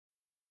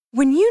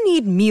When you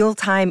need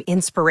mealtime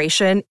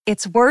inspiration,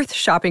 it's worth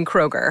shopping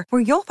Kroger,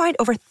 where you'll find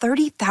over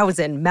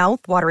 30,000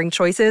 mouth-watering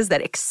choices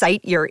that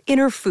excite your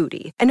inner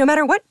foodie. And no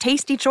matter what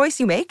tasty choice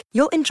you make,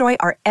 you'll enjoy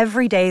our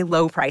everyday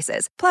low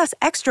prices, plus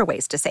extra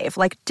ways to save,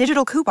 like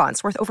digital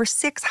coupons worth over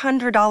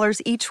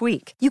 $600 each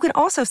week. You can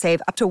also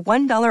save up to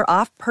 $1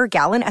 off per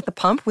gallon at the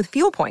pump with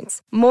fuel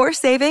points. More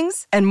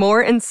savings and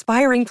more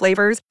inspiring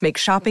flavors make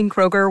shopping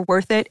Kroger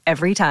worth it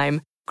every time.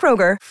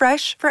 Kroger,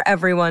 fresh for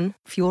everyone.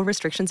 Fuel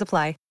restrictions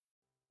apply.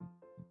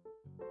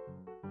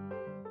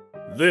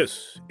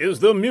 This is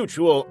the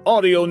Mutual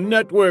Audio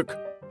Network.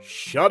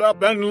 Shut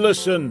up and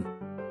listen.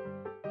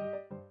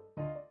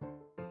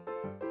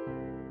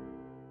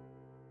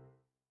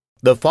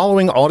 The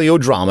following audio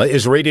drama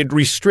is rated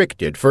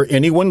restricted for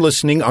anyone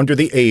listening under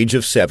the age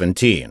of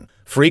 17.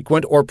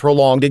 Frequent or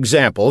prolonged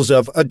examples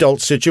of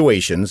adult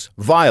situations,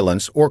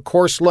 violence, or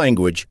coarse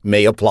language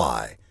may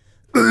apply.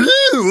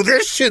 Ooh,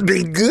 this should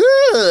be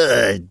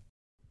good.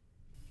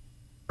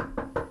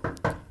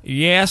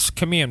 Yes,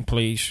 come in,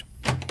 please.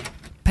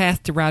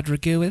 Pastor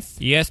Rodriguez?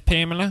 Yes,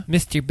 Pamela?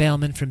 Mr.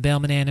 Bellman from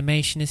Bellman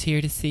Animation is here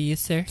to see you,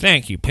 sir.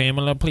 Thank you,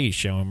 Pamela. Please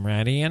show him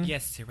right in.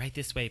 Yes, sir. Right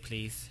this way,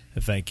 please.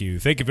 Thank you.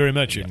 Thank you very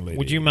much, young lady.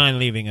 Would you mind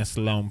leaving us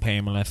alone,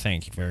 Pamela?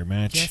 Thank you very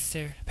much. Yes,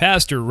 sir.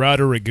 Pastor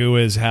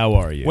Rodriguez, how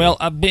are you? Well,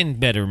 I've been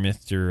better,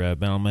 Mr.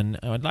 Bellman.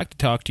 I'd like to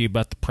talk to you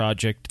about the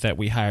project that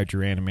we hired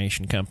your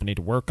animation company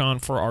to work on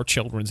for our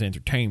children's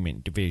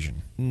entertainment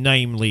division,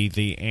 namely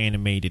the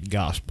animated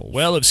Gospels.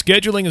 Well, if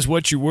scheduling is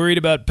what you're worried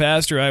about,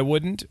 Pastor, I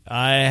wouldn't.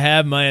 I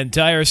have my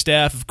entire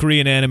staff of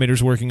Korean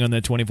animators working on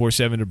that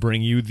 24/7 to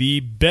bring you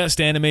the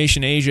best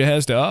animation Asia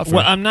has to offer.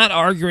 Well, I'm not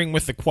arguing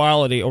with the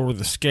quality or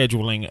the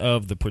scheduling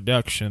of the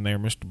production there,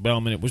 Mr.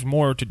 Bellman. It was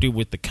more to do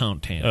with the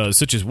content.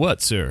 Such as what,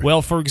 sir?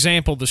 Well, for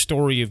example, the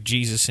story of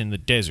Jesus in the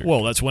desert.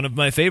 Well, that's one of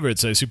my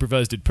favorites. I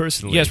supervised it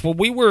personally. Yes, well,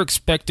 we were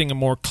expecting a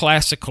more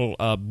classical,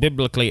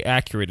 biblically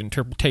accurate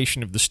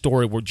interpretation of the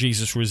story where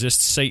Jesus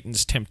resists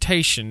Satan's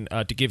temptation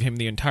to give him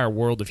the entire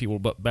world if he will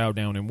but bow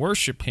down and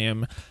worship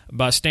him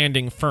by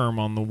standing firm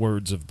on the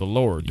words of the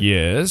Lord.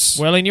 Yes?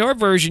 Well, in your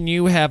version,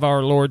 you have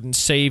our Lord and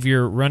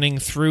Savior running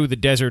through the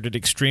desert at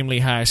extremely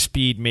high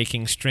speed,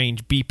 making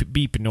strange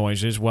beep-beep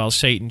noises, while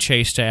Satan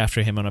chased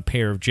after him on a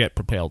pair of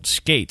jet-propelled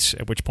skates,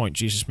 at which point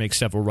Jesus makes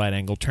several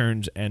right-angle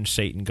turns and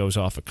Satan goes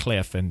off a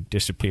cliff and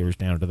disappears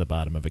down to the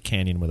bottom of a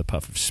canyon with a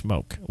puff of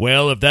smoke.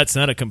 Well, if that's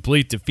not a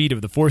complete defeat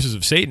of the forces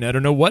of Satan, I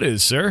don't know what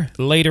is, sir.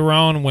 Later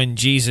on, when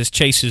Jesus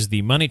chases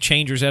the money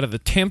changers out of the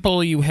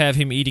temple, you have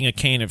him eating a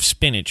can of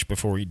spinach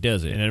before he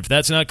does it. And if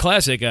that's not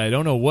classic, I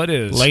don't know what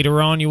is.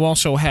 Later on, you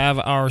also have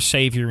our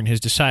Savior and his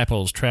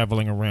disciples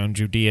traveling around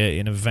Judea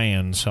in a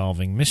van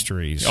solving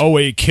mysteries. Oh,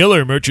 a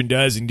killer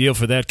merchandising deal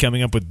for that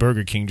coming up with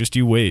Burger King. Just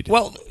you wait.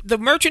 Well, the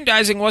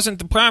merchandising wasn't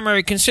the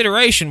primary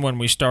consideration when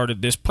we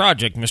started this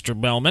project, Mr.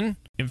 Bellman.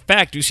 In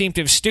fact, you seem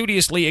to have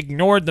studiously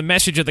ignored the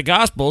message of the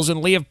Gospels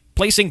and lieu of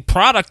placing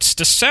products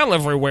to sell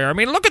everywhere. I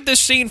mean, look at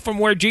this scene from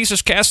where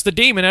Jesus casts the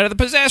demon out of the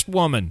possessed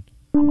woman.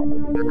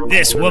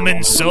 This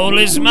woman's soul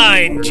is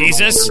mine,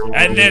 Jesus,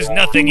 and there's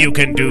nothing you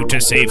can do to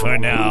save her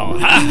now.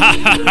 Ha ha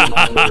ha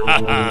ha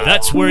ha ha.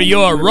 That's where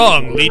you're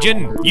wrong,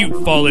 Legion.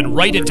 You've fallen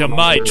right into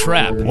my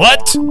trap.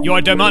 What?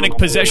 Your demonic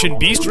possession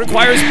beast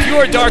requires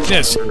pure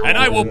darkness, and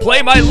I will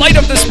play my Light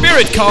of the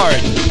Spirit card.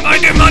 My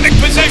demonic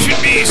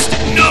possession beast,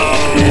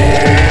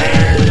 no!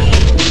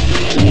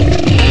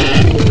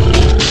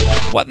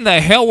 What in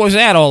the hell was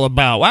that all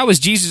about? Why was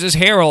Jesus'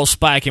 hair all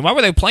spiking? Why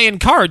were they playing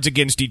cards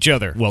against each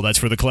other? Well, that's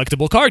for the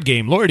collectible card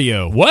game,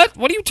 Lordio. What?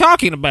 What are you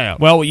talking about?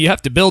 Well, you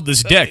have to build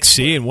this deck,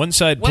 see? And one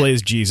side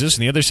plays Jesus,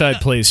 and the other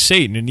side plays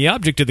Satan, and the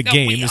object of the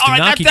game is to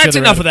knock each other out. That's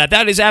enough of that.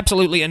 That is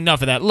absolutely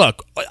enough of that.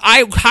 Look,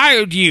 I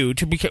hired you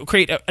to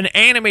create an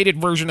animated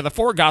version of the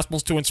four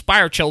Gospels to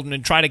inspire children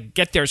and try to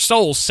get their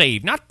souls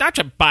saved, not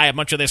to buy a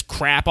bunch of this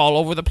crap all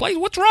over the place.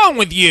 What's wrong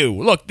with you?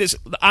 Look,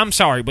 I'm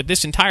sorry, but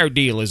this entire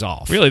deal is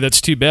off. Really,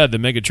 that's too bad.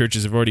 The mega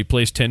churches have already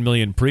placed 10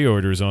 million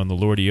pre-orders on the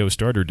Lordio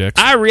starter decks.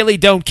 I really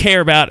don't care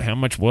about how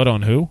much what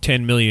on who.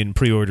 10 million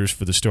pre-orders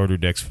for the starter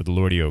decks for the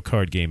Lordio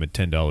card game at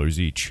 $10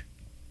 each.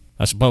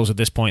 I suppose at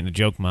this point in the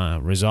joke, my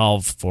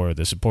resolve for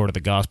the support of the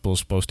gospel is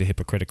supposed to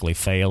hypocritically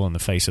fail in the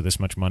face of this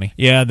much money.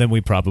 Yeah, then we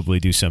probably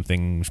do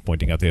something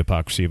pointing out the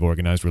hypocrisy of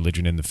organized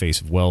religion in the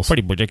face of wealth.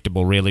 Pretty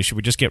predictable, really. Should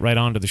we just get right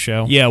on to the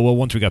show? Yeah, well,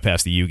 once we got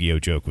past the Yu-Gi-Oh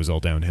joke, it was all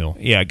downhill.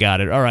 Yeah,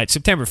 got it. All right,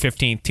 September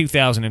 15th,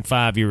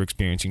 2005, you're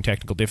experiencing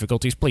technical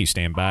difficulties. Please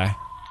stand by.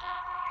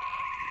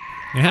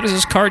 Now, how does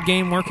this card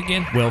game work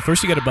again? Well,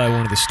 first you got to buy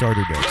one of the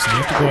starter decks, and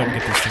you have to go out and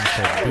get these things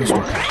called booster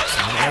packs.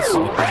 And that's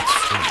the deck's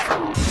strength.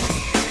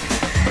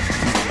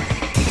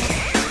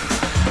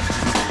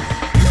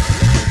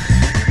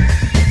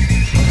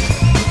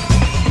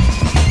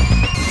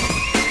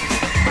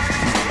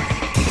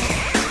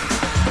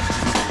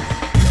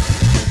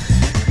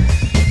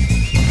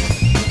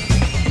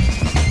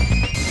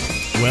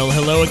 Well,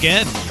 hello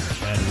again,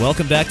 and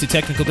welcome back to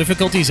Technical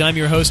Difficulties. I'm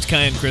your host,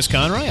 Chris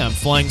Conroy. I'm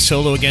flying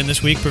solo again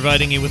this week,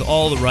 providing you with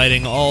all the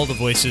writing, all the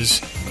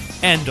voices,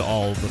 and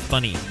all the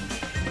funny.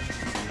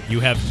 You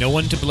have no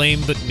one to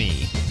blame but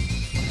me.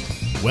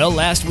 Well,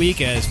 last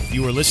week, as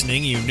you were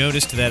listening, you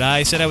noticed that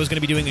I said I was going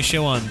to be doing a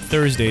show on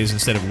Thursdays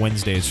instead of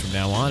Wednesdays from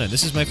now on, and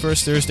this is my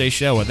first Thursday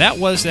show, and that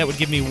would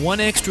give me one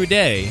extra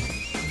day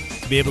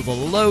to be able to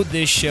load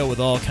this show with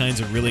all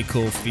kinds of really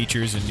cool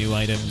features and new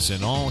items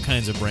and all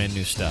kinds of brand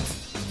new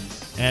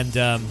stuff. And,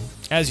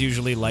 as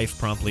usually, life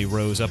promptly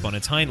rose up on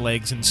its hind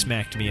legs and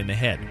smacked me in the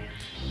head,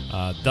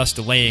 thus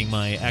delaying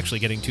my actually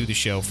getting to the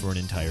show for an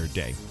entire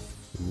day.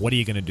 What are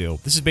you going to do?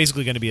 This is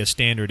basically going to be a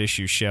standard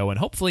issue show, and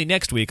hopefully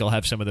next week I'll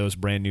have some of those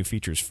brand new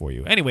features for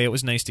you. Anyway, it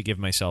was nice to give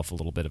myself a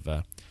little bit of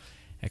a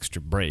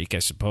extra break, I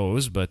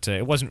suppose, but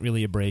it wasn't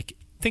really a break.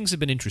 Things have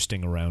been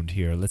interesting around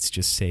here, let's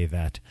just say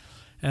that.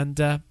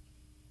 And,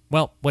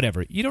 well,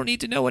 whatever. You don't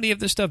need to know any of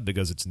this stuff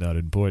because it's not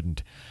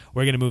important.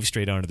 We're going to move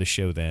straight on to the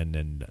show then,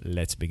 and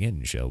let's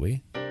begin, shall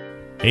we?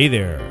 Hey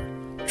there.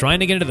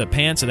 Trying to get into the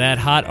pants of that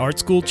hot art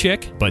school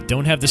chick, but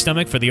don't have the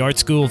stomach for the art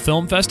school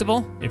film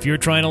festival? If you're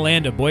trying to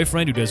land a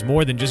boyfriend who does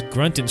more than just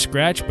grunt and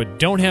scratch, but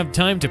don't have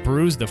time to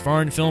peruse the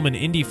foreign film and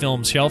indie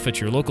film shelf at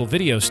your local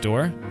video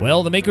store,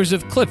 well, the makers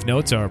of Cliff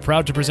Notes are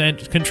proud to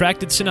present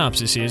contracted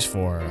synopsises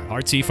for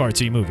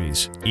artsy-fartsy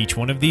movies. Each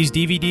one of these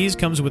DVDs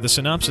comes with a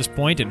synopsis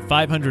point and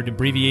 500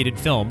 abbreviated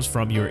films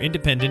from your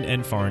independent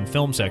and foreign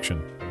film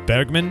section.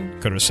 Bergman,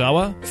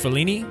 Kurosawa,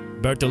 Fellini,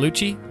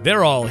 Bertolucci,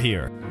 they're all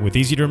here. With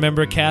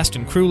easy-to-remember cast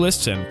and crew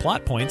lists and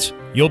plot points,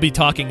 you'll be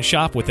talking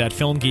shop with that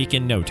film geek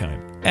in no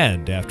time.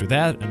 And after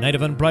that, a night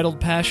of unbridled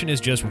passion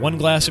is just one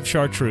glass of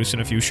chartreuse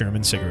and a few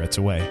Sherman cigarettes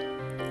away.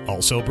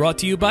 Also brought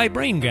to you by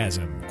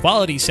Braingasm,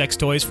 quality sex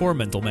toys for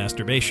mental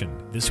masturbation.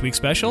 This week's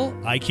special,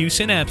 IQ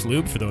Synapse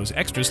Lube for those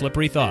extra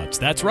slippery thoughts.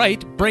 That's right,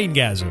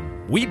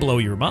 Braingasm. We blow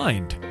your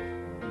mind.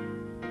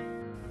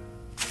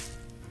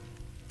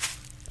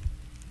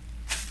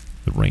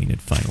 The rain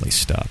had finally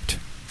stopped.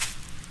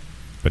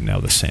 But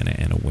now the Santa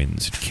Ana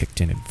winds had kicked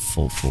in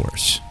full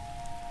force.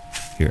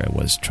 Here I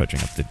was, trudging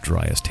up the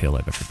driest hill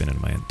I've ever been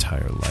in my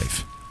entire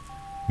life,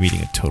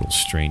 meeting a total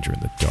stranger in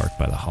the dark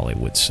by the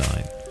Hollywood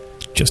sign.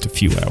 Just a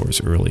few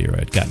hours earlier, I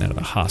had gotten out of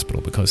the hospital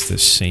because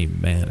this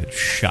same man had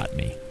shot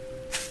me,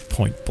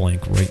 point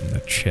blank right in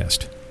the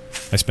chest.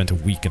 I spent a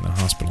week in the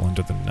hospital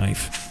under the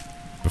knife.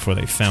 Before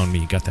they found me,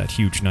 he got that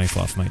huge knife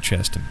off my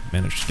chest and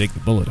managed to dig the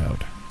bullet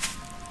out.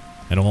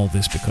 And all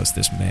this because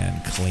this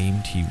man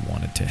claimed he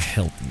wanted to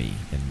help me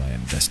in my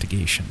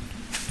investigation.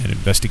 An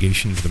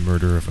investigation into the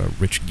murder of a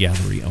rich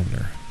gallery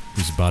owner,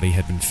 whose body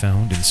had been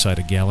found inside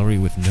a gallery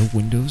with no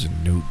windows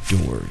and no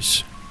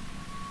doors.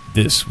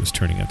 This was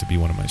turning out to be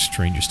one of my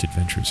strangest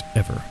adventures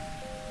ever,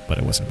 but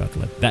I wasn't about to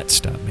let that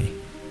stop me.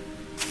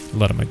 A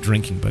lot of my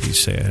drinking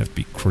buddies say I have to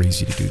be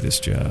crazy to do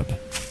this job.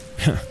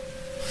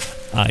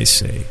 I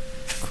say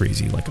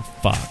crazy like a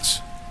fox.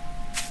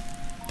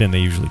 Then they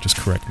usually just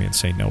correct me and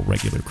say, no,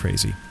 regular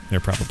crazy.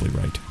 They're probably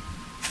right.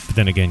 But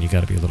then again, you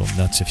gotta be a little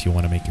nuts if you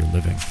want to make your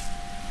living.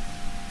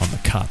 On the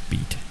cop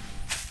beat.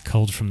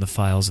 Culled from the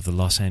files of the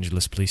Los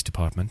Angeles Police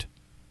Department,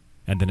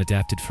 and then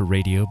adapted for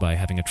radio by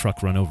having a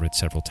truck run over it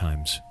several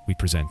times, we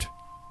present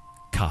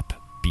Cop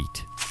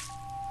Beat.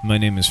 My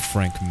name is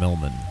Frank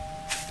Melman.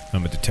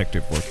 I'm a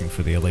detective working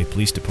for the LA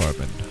Police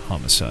Department,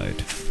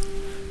 Homicide.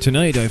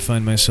 Tonight I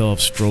find myself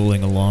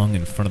strolling along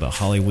in front of the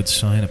Hollywood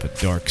sign up a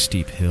dark,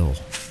 steep hill.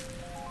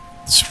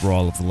 The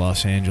sprawl of the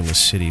Los Angeles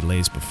city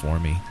lays before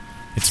me,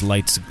 its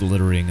lights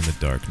glittering in the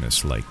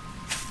darkness like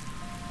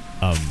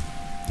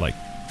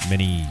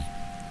many,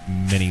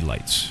 many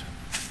lights.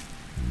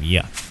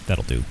 Yeah,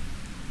 that'll do.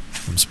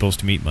 I'm supposed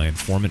to meet my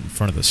informant in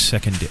front of the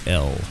second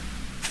L.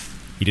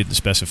 He didn't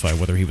specify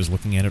whether he was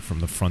looking at it from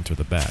the front or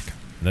the back,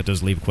 and that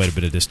does leave quite a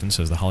bit of distance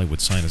as the Hollywood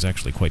sign is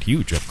actually quite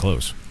huge up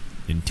close.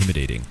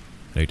 Intimidating.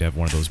 I'd hate to have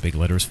one of those big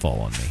letters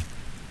fall on me.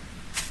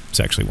 It's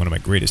actually one of my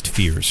greatest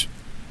fears.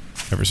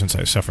 Ever since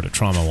I suffered a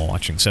trauma while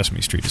watching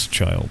Sesame Street as a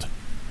child.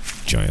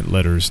 Giant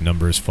letters,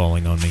 numbers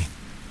falling on me.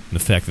 And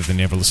the fact that they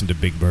never listened to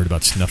Big Bird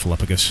about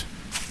Snuffleupagus.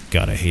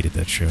 God, I hated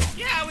that show.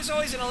 Yeah, I was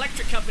always an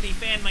Electric Company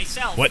fan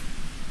myself. What?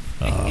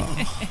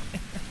 Oh,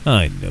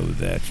 I know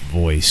that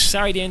voice.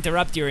 Sorry to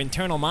interrupt your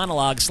internal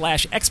monologue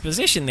 /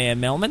 exposition there,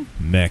 Melman.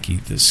 Mackie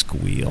the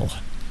Squeal.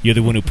 You're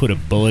the one who put a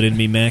bullet in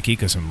me, Mackie,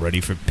 because I'm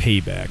ready for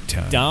payback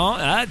time.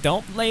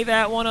 Don't lay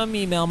that one on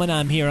me, Melman.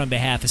 I'm here on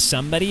behalf of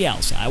somebody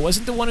else. I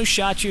wasn't the one who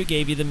shot you or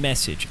gave you the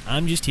message.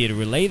 I'm just here to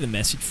relay the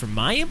message from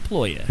my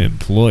employer.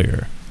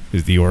 Employer?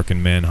 Is the Orkin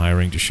man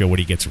hiring to show what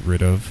he gets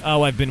rid of?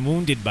 Oh, I've been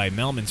wounded by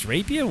Melman's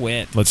rapier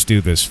wit. Let's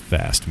do this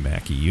fast,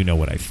 Mackie. You know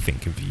what I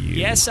think of you.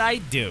 Yes, I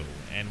do.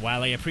 And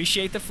while I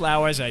appreciate the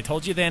flowers, I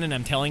told you then and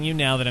I'm telling you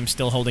now that I'm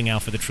still holding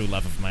out for the true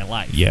love of my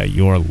life. Yeah,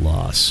 your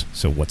loss.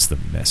 So what's the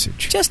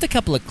message? Just a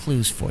couple of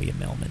clues for you,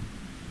 Melman.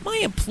 My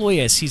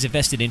employer sees a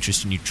vested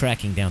interest in you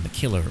tracking down the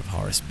killer of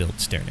Horace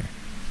Bildsterner.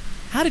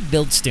 How did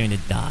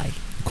Bildsterner die?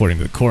 According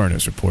to the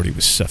coroner's report, he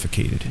was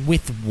suffocated.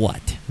 With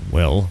what?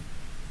 Well,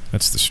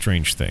 that's the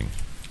strange thing.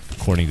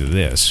 According to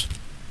this,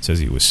 it says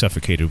he was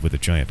suffocated with a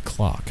giant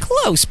clock.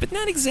 Close, but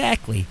not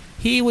exactly.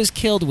 He was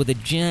killed with a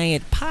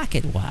giant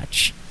pocket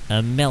watch.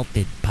 A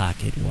melted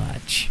pocket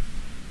watch.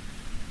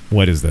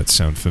 Why does that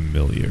sound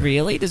familiar?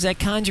 Really? Does that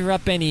conjure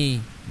up any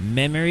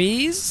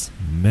Memories?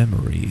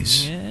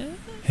 Memories. Yeah.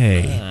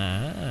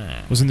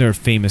 Hey, wasn't there a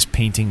famous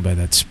painting by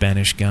that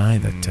Spanish guy,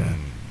 that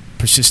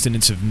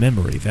Persistence of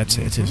Memory? That's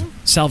it. It's a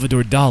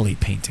Salvador Dali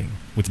painting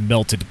with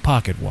melted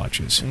pocket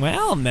watches.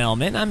 Well,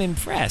 Melman, I'm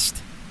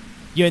impressed.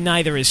 You're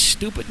neither as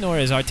stupid nor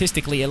as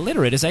artistically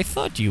illiterate as I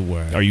thought you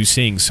were. Are you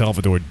saying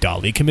Salvador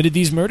Dali committed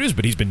these murders,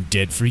 but he's been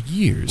dead for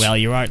years? Well,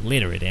 you aren't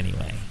literate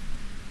anyway.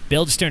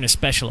 Bildstern is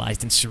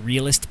specialized in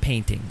surrealist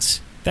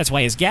paintings. That's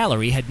why his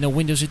gallery had no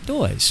windows or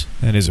doors.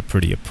 That is a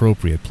pretty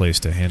appropriate place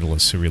to handle a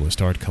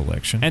surrealist art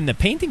collection. And the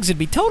paintings would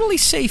be totally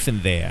safe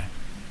in there.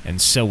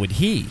 And so would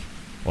he.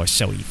 Or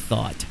so he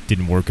thought.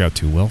 Didn't work out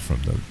too well for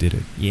him, though, did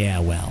it? Yeah,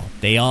 well,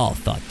 they all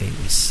thought they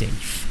were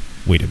safe.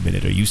 Wait a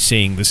minute, are you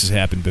saying this has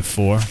happened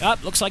before?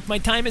 Looks like my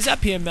time is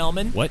up here,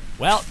 Melman. What?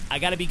 Well, I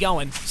gotta be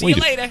going. See you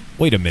later.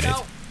 Wait a minute.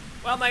 No.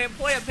 Well, my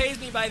employer pays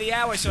me by the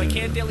hour, so I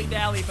can't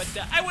dilly-dally, but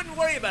I wouldn't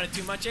worry about it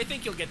too much. I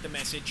think you'll get the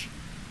message.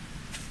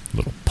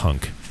 Little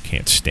punk.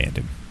 Can't stand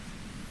him.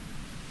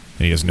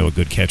 And he doesn't know a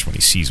good catch when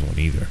he sees one,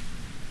 either.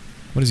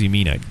 What does he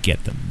mean, I'd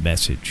get the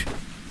message?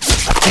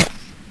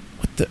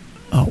 What the...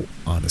 Oh,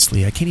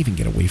 honestly, I can't even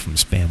get away from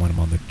spam when I'm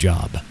on the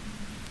job.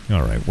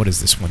 Alright, what does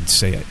this one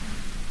say?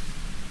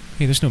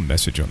 Hey, there's no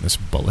message on this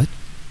bullet.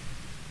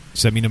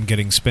 Does that mean I'm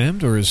getting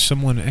spammed, or is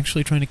someone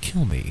actually trying to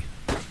kill me?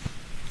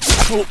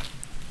 Oh,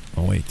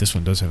 wait, this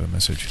one does have a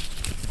message.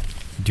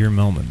 Dear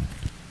Melman,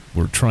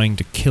 we're trying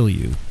to kill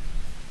you.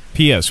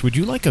 P.S. Would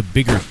you like a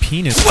bigger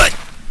penis? What?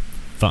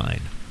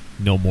 Fine.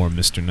 No more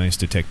Mr. Nice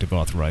Detective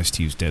authorized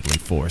to use deadly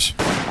force.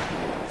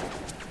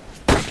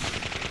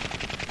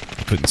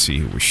 I couldn't see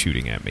who was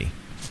shooting at me,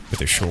 but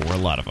there sure were a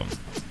lot of them.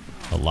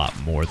 A lot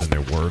more than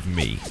there were of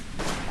me.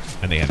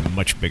 And they had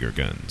much bigger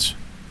guns.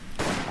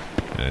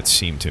 And it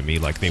seemed to me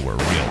like they were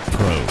real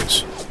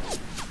pros.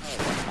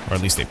 Or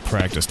at least they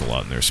practiced a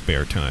lot in their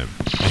spare time.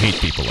 I hate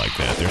people like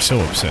that. They're so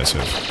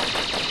obsessive.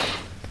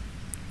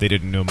 They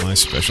didn't know my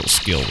special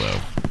skill,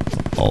 though.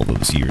 All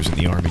those years in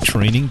the Army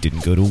training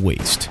didn't go to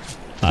waste.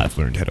 I've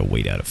learned how to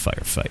wait out a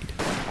firefight.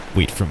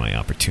 Wait for my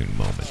opportune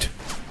moment.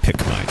 Pick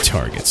my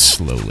targets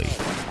slowly.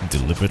 And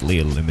deliberately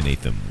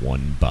eliminate them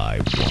one by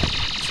one.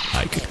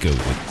 I could go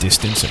the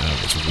distance, and I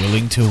was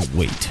willing to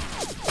wait.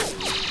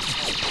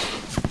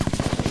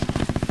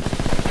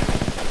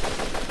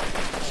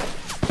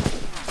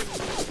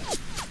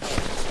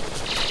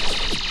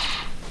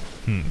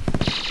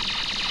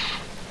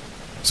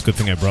 It's a good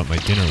thing I brought my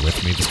dinner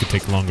with me. This could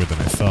take longer than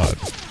I thought.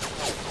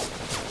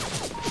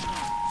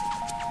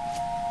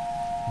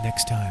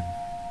 Next time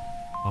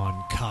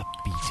on Cop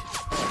Beat.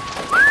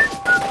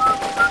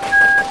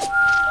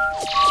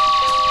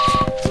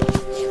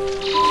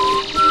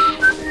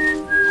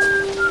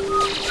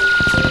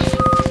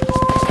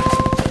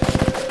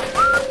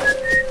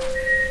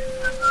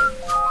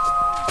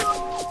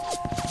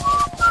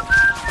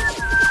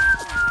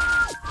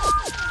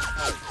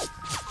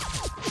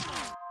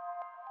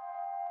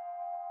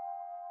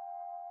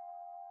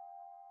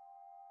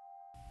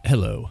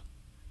 Hello.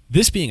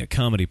 This being a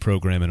comedy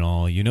program and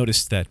all, you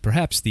notice that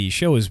perhaps the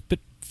show is a bit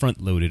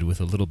front-loaded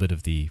with a little bit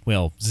of the,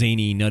 well,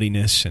 zany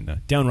nuttiness and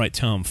downright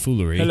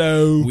tomfoolery.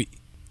 Hello.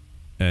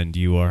 And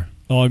you are?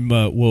 I'm,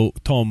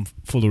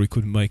 tomfoolery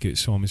couldn't make it,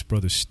 so I'm his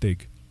brother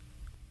Stig.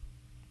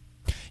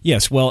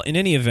 Yes, well, in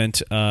any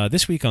event,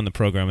 this week on the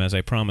program, as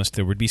I promised,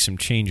 there would be some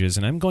changes,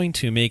 and I'm going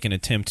to make an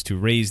attempt to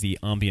raise the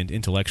ambient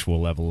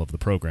intellectual level of the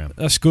program.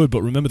 That's good,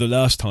 but remember the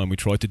last time we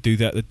tried to do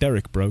that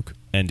Derek broke?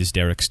 And is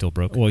Derek still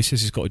broke? Well, he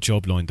says he's got a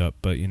job lined up,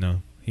 but, you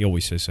know, he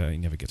always says he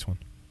never gets one.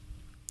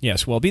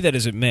 Yes, well, be that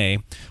as it may,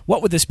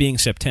 what with this being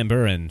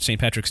September and St.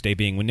 Patrick's Day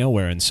being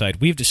nowhere in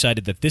sight, we've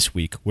decided that this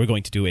week we're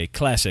going to do a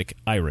classic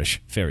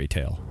Irish fairy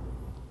tale.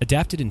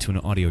 Adapted into an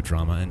audio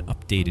drama and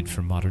updated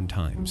for modern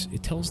times,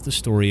 it tells the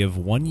story of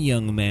one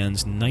young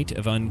man's night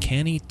of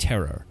uncanny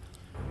terror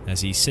as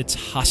he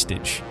sits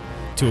hostage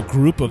to a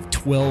group of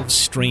 12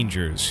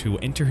 strangers who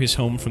enter his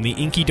home from the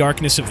inky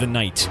darkness of the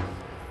night.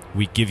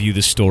 We give you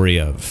the story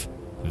of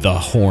the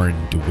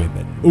Horned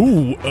Women.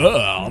 Ooh,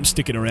 I'm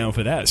sticking around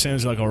for that.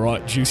 Sounds like a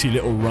right juicy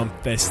little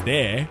rump fest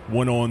there.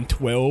 1 on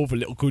 12, a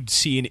little good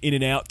seeing in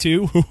and out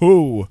too.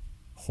 Hoo-hoo.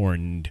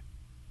 Horned.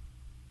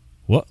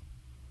 What?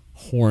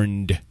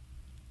 Horned.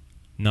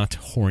 Not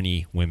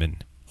horny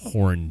women.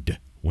 Horned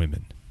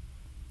women.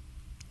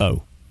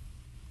 Oh.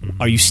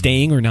 Are you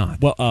staying or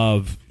not? Well,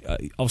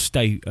 I'll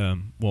stay.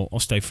 I'll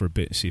stay for a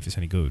bit and see if it's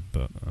any good.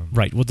 But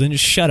right. Well, then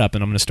just shut up,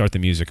 and I'm going to start the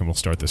music, and we'll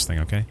start this thing.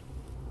 Okay?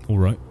 All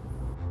right.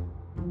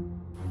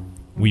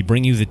 We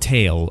bring you the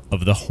tale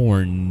of the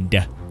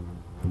Horned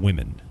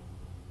Women.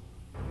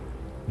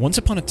 Once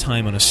upon a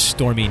time on a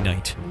stormy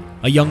night,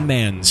 a young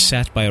man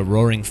sat by a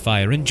roaring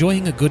fire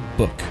enjoying a good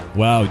book.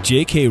 Wow,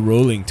 J.K.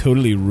 Rowling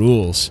totally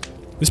rules.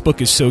 This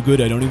book is so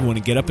good I don't even want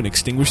to get up and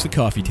extinguish the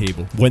coffee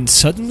table. When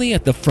suddenly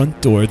at the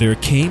front door there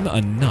came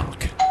a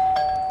knock.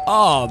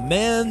 Aw,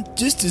 man,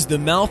 just as the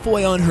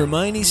Malfoy on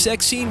Hermione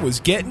sex scene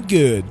was getting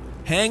good.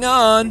 Hang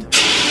on. Boy,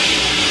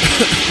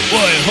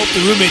 I hope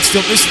the roommates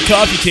don't miss the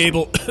coffee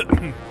table.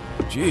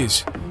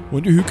 Jeez,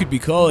 wonder who could be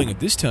calling at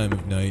this time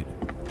of night.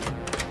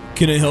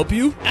 Can I help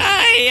you?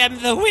 I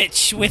am the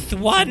witch with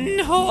one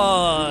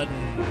horn.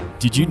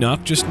 Did you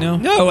knock just now?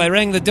 No, I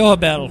rang the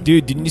doorbell.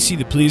 Dude, didn't you see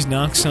the please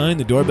knock sign?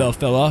 The doorbell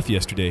fell off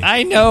yesterday.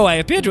 I know, I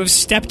appear to have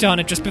stepped on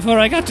it just before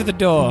I got to the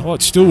door. Oh,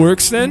 it still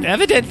works then?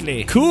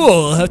 Evidently. Cool,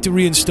 I'll have to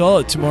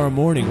reinstall it tomorrow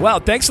morning. Wow,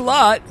 thanks a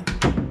lot.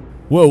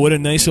 Whoa, what a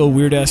nice old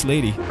weird-ass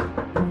lady.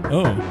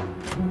 Oh.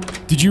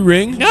 Did you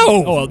ring?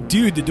 No! Oh, well,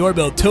 dude, the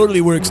doorbell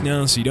totally works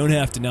now, so you don't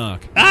have to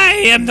knock. I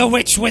am the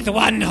witch with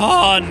one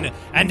horn,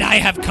 and I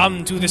have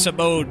come to this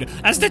abode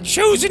as the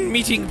chosen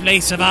meeting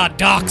place of our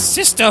dark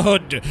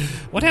sisterhood.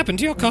 What happened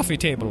to your coffee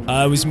table?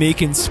 I was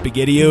making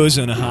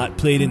SpaghettiOs on a hot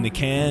plate in the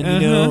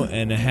can, you know,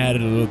 and I had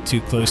it a little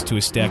too close to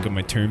a stack of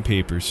my term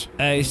papers.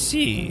 I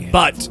see.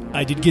 But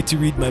I did get to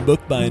read my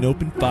book by an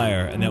open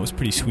fire, and that was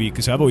pretty sweet,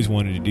 because I've always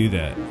wanted to do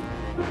that.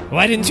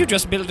 Why didn't you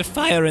just build a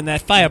fire in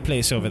that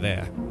fireplace over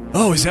there?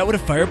 Oh, is that what a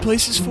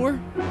fireplace is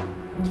for?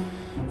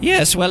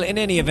 Yes, well, in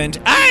any event,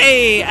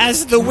 I,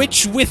 as the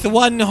witch with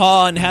one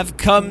horn, have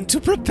come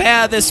to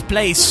prepare this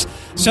place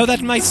so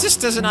that my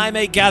sisters and I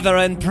may gather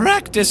and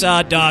practice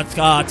our dark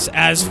arts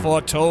as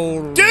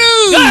foretold. Dude!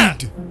 Ah!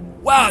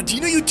 Wow, do you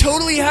know you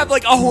totally have,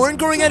 like, a horn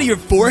growing out of your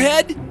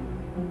forehead?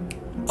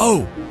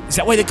 Oh, is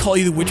that why they call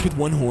you the witch with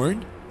one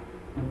horn?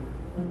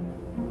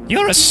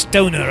 You're a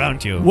stoner,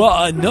 aren't you?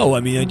 Well, no, I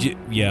mean,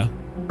 yeah.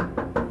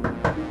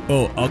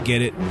 Oh, I'll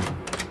get it.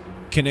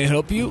 Can I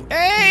help you?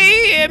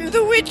 I am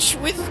the witch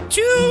with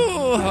two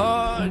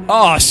horns.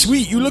 Aw,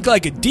 sweet, you look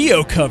like a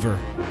Dio cover.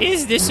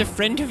 Is this a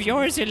friend of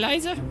yours,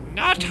 Eliza?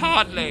 Not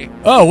hardly.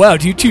 Oh, wow,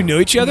 do you two know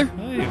each other?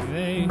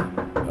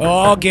 Oh,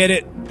 I'll get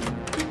it.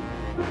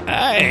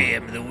 I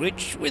am the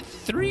witch with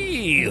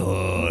three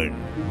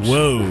horns.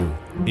 Whoa,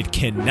 it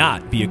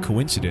cannot be a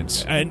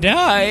coincidence. And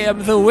I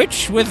am the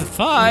witch with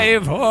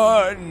 5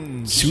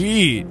 horns.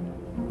 Sweet.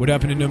 What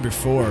happened to number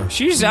 4?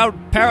 She's out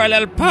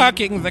parallel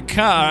parking the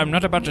car. I'm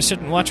not about to sit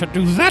and watch her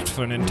do that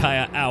for an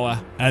entire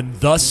hour. And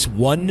thus,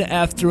 one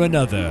after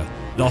another,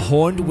 the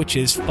horned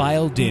witches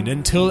filed in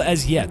until,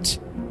 as yet,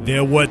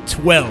 there were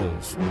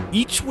 12,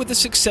 each with a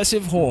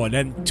successive horn,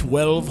 and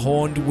 12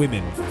 horned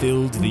women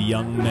filled the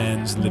young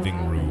man's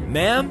living room.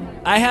 Ma'am,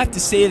 I have to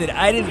say that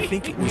I didn't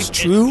think it was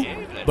true,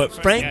 but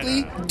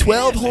frankly,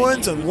 12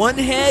 horns on one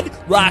head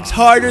rocks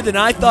harder than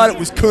I thought it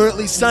was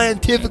currently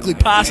scientifically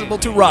possible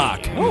to rock.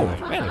 Oh,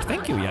 well,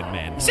 thank you, young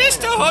man.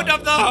 Sisterhood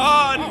of the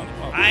Horn!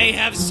 I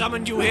have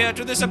summoned you here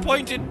to this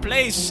appointed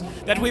place,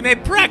 that we may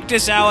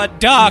practice our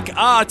dark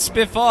arts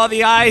before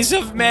the eyes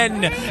of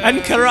men,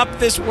 and corrupt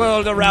this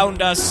world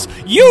around us.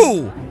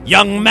 You,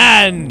 young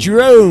man!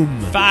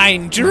 Jerome!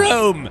 Fine,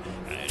 Jerome!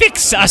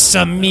 Fix us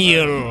a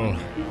meal!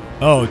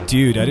 Oh,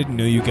 dude, I didn't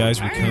know you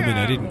guys were coming.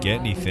 I didn't get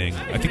anything.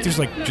 I think there's,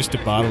 like, just a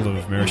bottle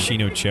of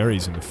maraschino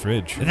cherries in the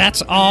fridge.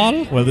 That's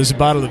all? Well, there's a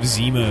bottle of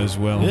Zima as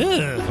well.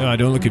 Ugh. No,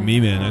 don't look at me,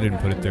 man. I didn't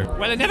put it there.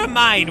 Well, never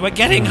mind. We're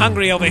getting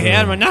hungry over here,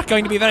 and we're not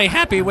going to be very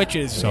happy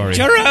witches. Sorry.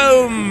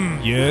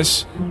 Jerome!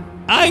 Yes?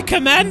 I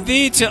command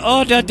thee to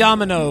order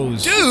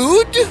Domino's.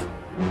 Dude!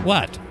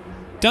 What?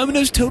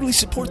 Domino's totally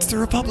supports the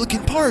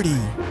Republican Party.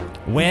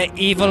 We're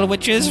evil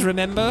witches,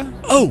 remember?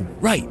 Oh,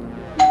 right.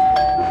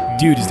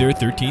 Dude, is there a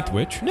 13th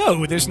witch?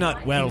 No, there's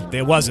not. Well,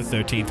 there was a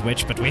 13th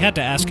witch, but we had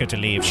to ask her to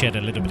leave. She had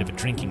a little bit of a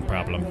drinking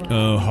problem.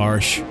 Oh,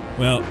 harsh.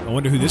 Well, I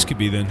wonder who this could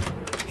be then.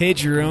 Hey,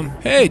 Jerome.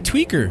 Hey,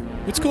 Tweaker.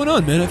 What's going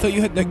on, man? I thought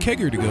you had that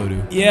kegger to go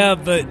to. Yeah,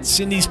 but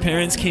Cindy's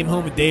parents came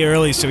home a day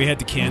early, so we had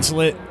to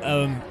cancel it.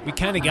 We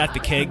kind of got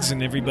the kegs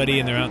and everybody,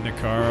 and they're out in their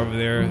car over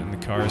there in the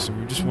car, so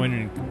we're just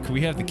wondering, could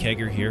we have the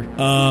kegger here?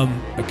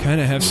 I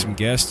kind of have some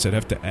guests I'd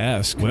have to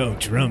ask. Whoa,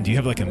 Jerome, do you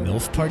have like a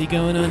MILF party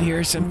going on here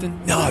or something?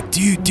 No,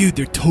 dude,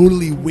 they're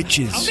totally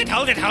witches.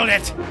 Hold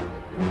it!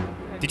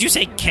 Did you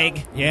say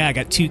keg? Yeah, I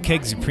got 2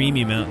 kegs of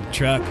premium out in the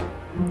truck.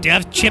 Do you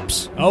have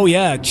chips? Oh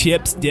yeah,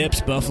 chips,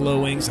 dips,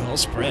 buffalo wings, the whole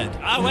spread.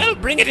 Ah, well,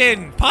 bring it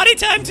in. Party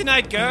time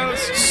tonight, girls.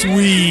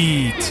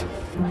 Sweet.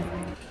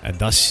 And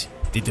thus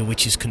did the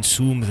witches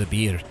consume the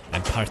beer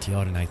and party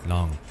all night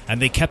long.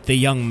 And they kept the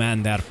young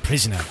man their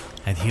prisoner,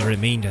 and he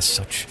remained as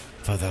such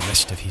for the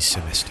rest of his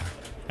semester.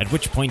 At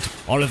which point,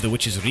 all of the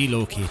witches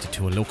relocated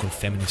to a local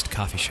feminist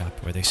coffee shop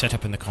where they set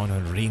up in the corner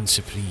and reigned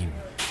supreme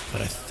for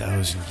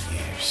 1,000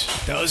 years.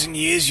 1,000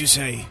 years, you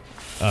say?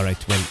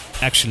 Alright, well,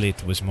 actually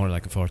it was more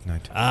like a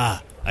fortnight.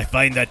 Ah, I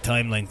find that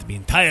timeline to be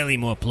entirely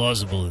more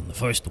plausible than the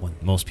first one.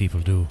 Most people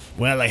do.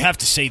 Well, I have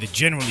to say that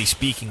generally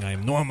speaking, I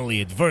am normally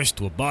adverse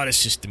to a barter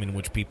system in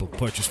which people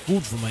purchase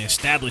food from my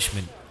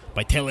establishment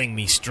by telling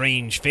me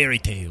strange fairy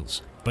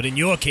tales. But in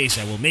your case,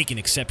 I will make an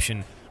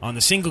exception on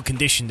the single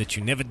condition that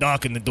you never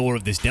darken the door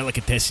of this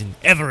delicatessen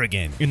ever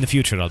again. In the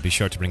future, I'll be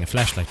sure to bring a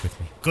flashlight with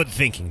me. Good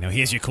thinking. Now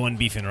here's your corned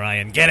beef and rye,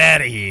 and get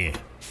out of here.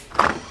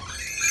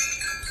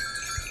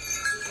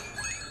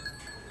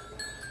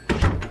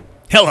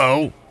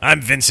 Hello, I'm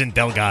Vincent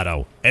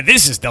Delgado, and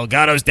this is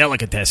Delgado's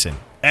Delicatessen.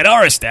 At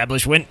our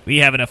establishment, we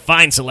have a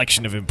fine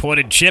selection of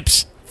imported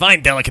chips,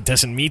 fine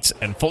delicatessen meats,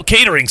 and full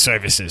catering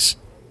services.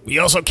 We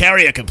also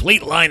carry a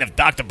complete line of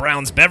Dr.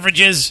 Brown's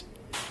beverages,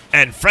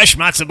 and fresh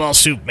matzo ball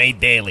soup made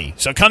daily.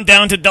 So come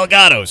down to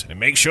Delgado's and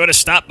make sure to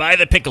stop by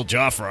the pickle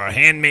jar for our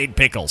handmade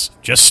pickles.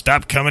 Just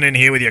stop coming in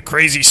here with your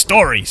crazy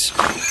stories.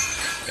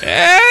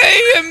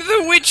 I am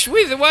the witch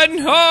with one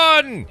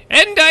horn,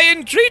 and I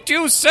entreat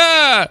you,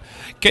 sir.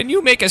 Can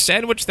you make a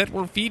sandwich that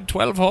will feed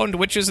 12 horned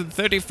witches and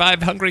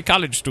 35 hungry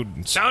college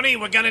students? Tony,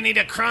 we're gonna need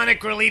a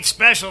chronic relief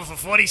special for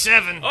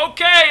 47.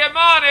 Okay, I'm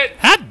on it.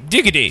 Hot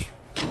diggity.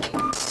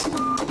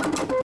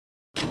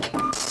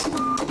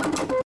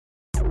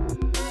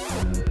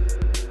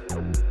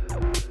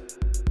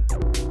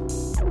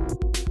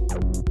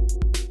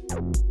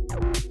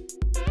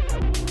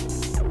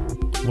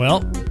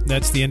 Well,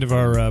 that's the end of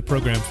our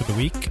program for the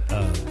week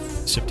of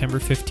September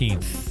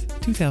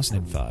 15th,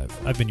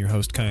 2005. I've been your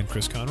host,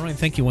 Chris Conroy, and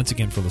thank you once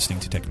again for listening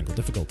to Technical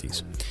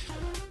Difficulties.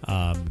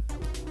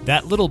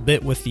 That little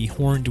bit with the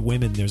horned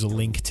women, there's a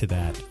link to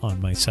that on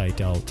my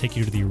site. I'll take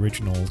you to the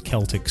original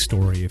Celtic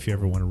story if you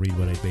ever want to read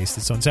what I based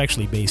it on. It's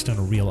actually based on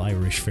a real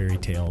Irish fairy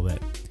tale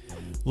that,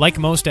 like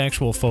most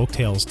actual folk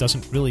tales,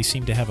 doesn't really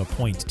seem to have a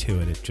point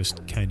to it. It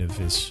just kind of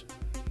is,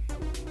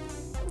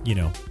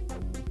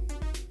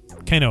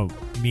 kind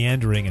of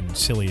meandering and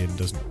silly and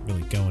doesn't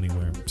really go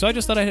anywhere. So I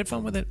just thought I'd have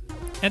fun with it,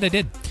 and I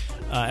did.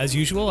 As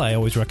usual, I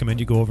always recommend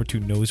you go over to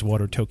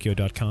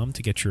nosewatertokyo.com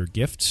to get your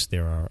gifts.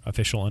 They're our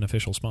official,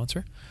 unofficial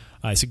sponsor.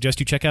 I suggest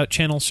you check out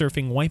Channel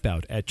Surfing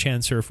Wipeout at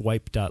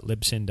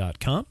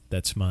chansurfwipe.libsyn.com.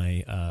 That's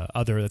my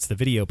that's the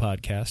video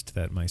podcast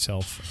that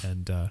myself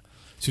and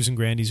Susan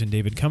Grandies and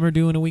David Kummer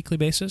do on a weekly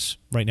basis.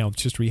 Right now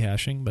it's just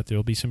rehashing, but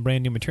there'll be some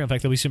brand new material. In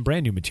fact, there'll be some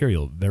brand new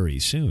material very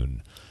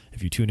soon.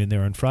 If you tune in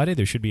there on Friday,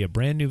 there should be a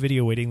brand new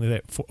video waiting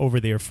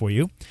over there for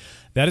you.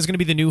 That is going to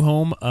be the new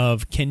home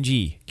of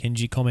Kenji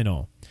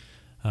Komeno,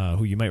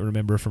 who you might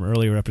remember from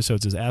earlier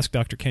episodes as Ask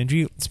Dr.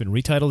 Kenji. It's been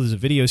retitled as a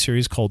video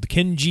series called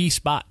Kenji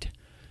Spot,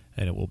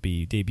 and it will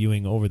be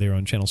debuting over there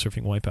on Channel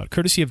Surfing Wipeout,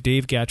 courtesy of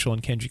Dave Gatchell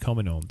and Kenji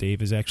Komeno.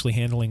 Dave is actually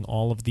handling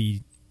all of the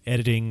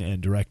editing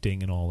and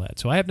directing and all that,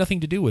 so I have nothing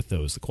to do with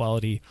those. The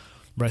quality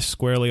rests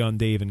squarely on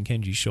Dave and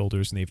Kenji's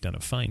shoulders, and they've done a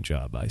fine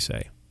job, I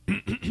say.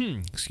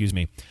 Excuse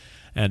me.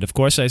 And, of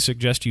course, I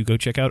suggest you go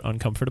check out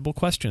Uncomfortable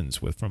Questions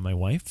from my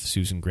wife,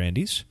 Susan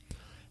Grandies,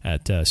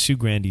 at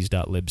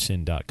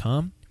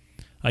suegrandies.libsyn.com.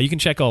 You can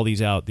check all these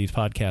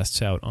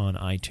podcasts out on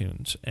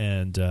iTunes.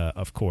 And,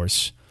 of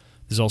course,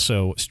 there's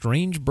also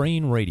Strange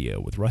Brain Radio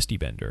with Rusty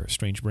Bender,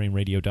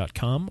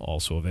 strangebrainradio.com,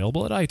 also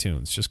available at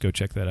iTunes. Just go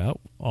check that out,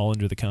 all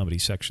under the comedy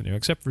section there,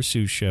 except for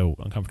Sue's show,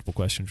 Uncomfortable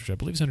Questions, which I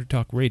believe is under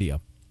Talk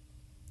Radio.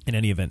 In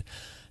any event,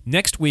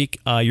 next week,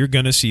 you're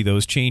going to see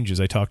those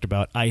changes I talked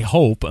about, I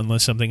hope,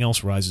 unless something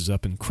else rises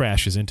up and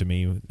crashes into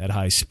me at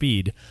high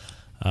speed.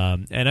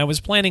 And I was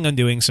planning on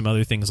doing some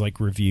other things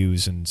like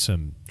reviews and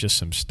some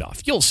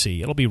stuff. You'll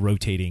see. It'll be a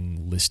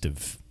rotating list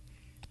of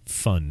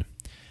fun.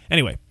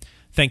 Anyway,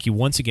 thank you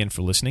once again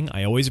for listening.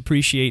 I always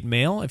appreciate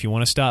mail. If you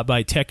want to stop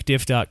by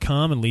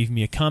techdiff.com and leave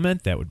me a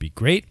comment, that would be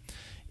great.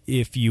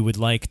 If you would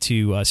like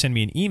to send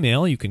me an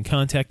email, you can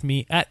contact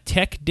me at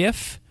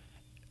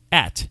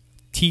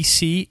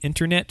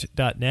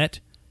techdiff@tcinternet.net,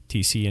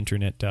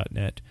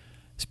 tcinternet.net,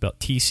 spelled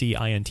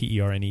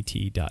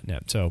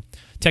tcinternet.net. So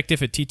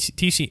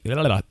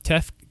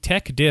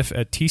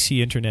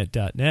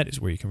techdiff@tcinternet.net is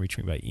where you can reach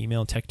me by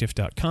email.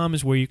 Techdiff.com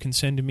is where you can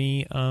send me,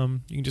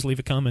 you can just leave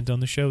a comment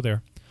on the show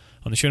there.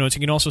 On the show notes, you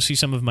can also see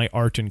some of my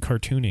art and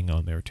cartooning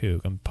on there,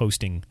 too. I'm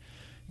posting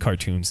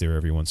cartoons there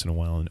every once in a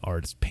while and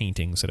art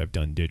paintings that I've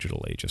done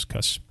digitally just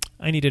because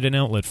I needed an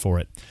outlet for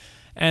it.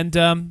 And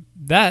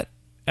that,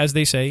 as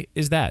they say,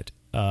 is that.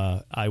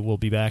 I will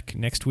be back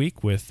next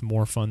week with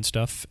more fun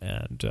stuff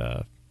and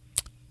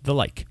the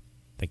like.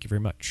 Thank you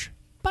very much.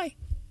 Bye.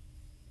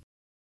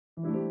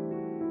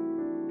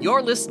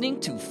 You're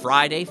listening to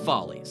Friday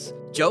Follies.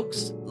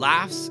 Jokes,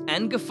 laughs,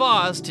 and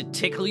guffaws to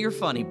tickle your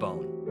funny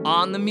bone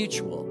on the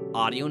Mutual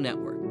Audio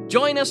Network.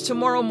 Join us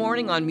tomorrow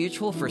morning on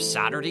Mutual for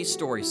Saturday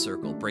Story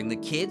Circle. Bring the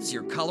kids,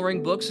 your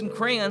coloring books, and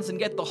crayons, and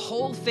get the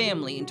whole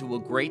family into a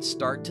great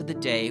start to the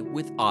day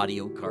with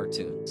audio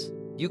cartoons.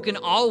 You can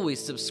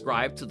always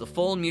subscribe to the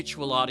full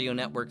Mutual Audio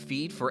Network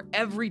feed for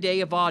every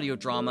day of audio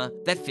drama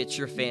that fits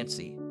your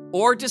fancy.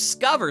 Or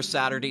discover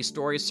Saturday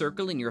Story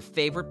Circle in your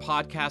favorite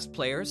podcast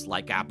players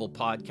like Apple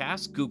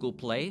Podcasts, Google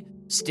Play,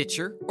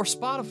 Stitcher, or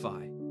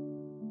Spotify.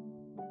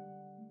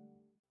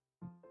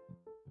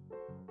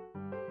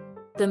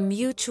 The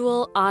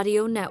Mutual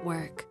Audio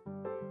Network.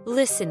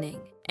 Listening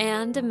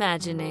and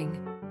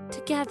imagining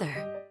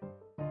together.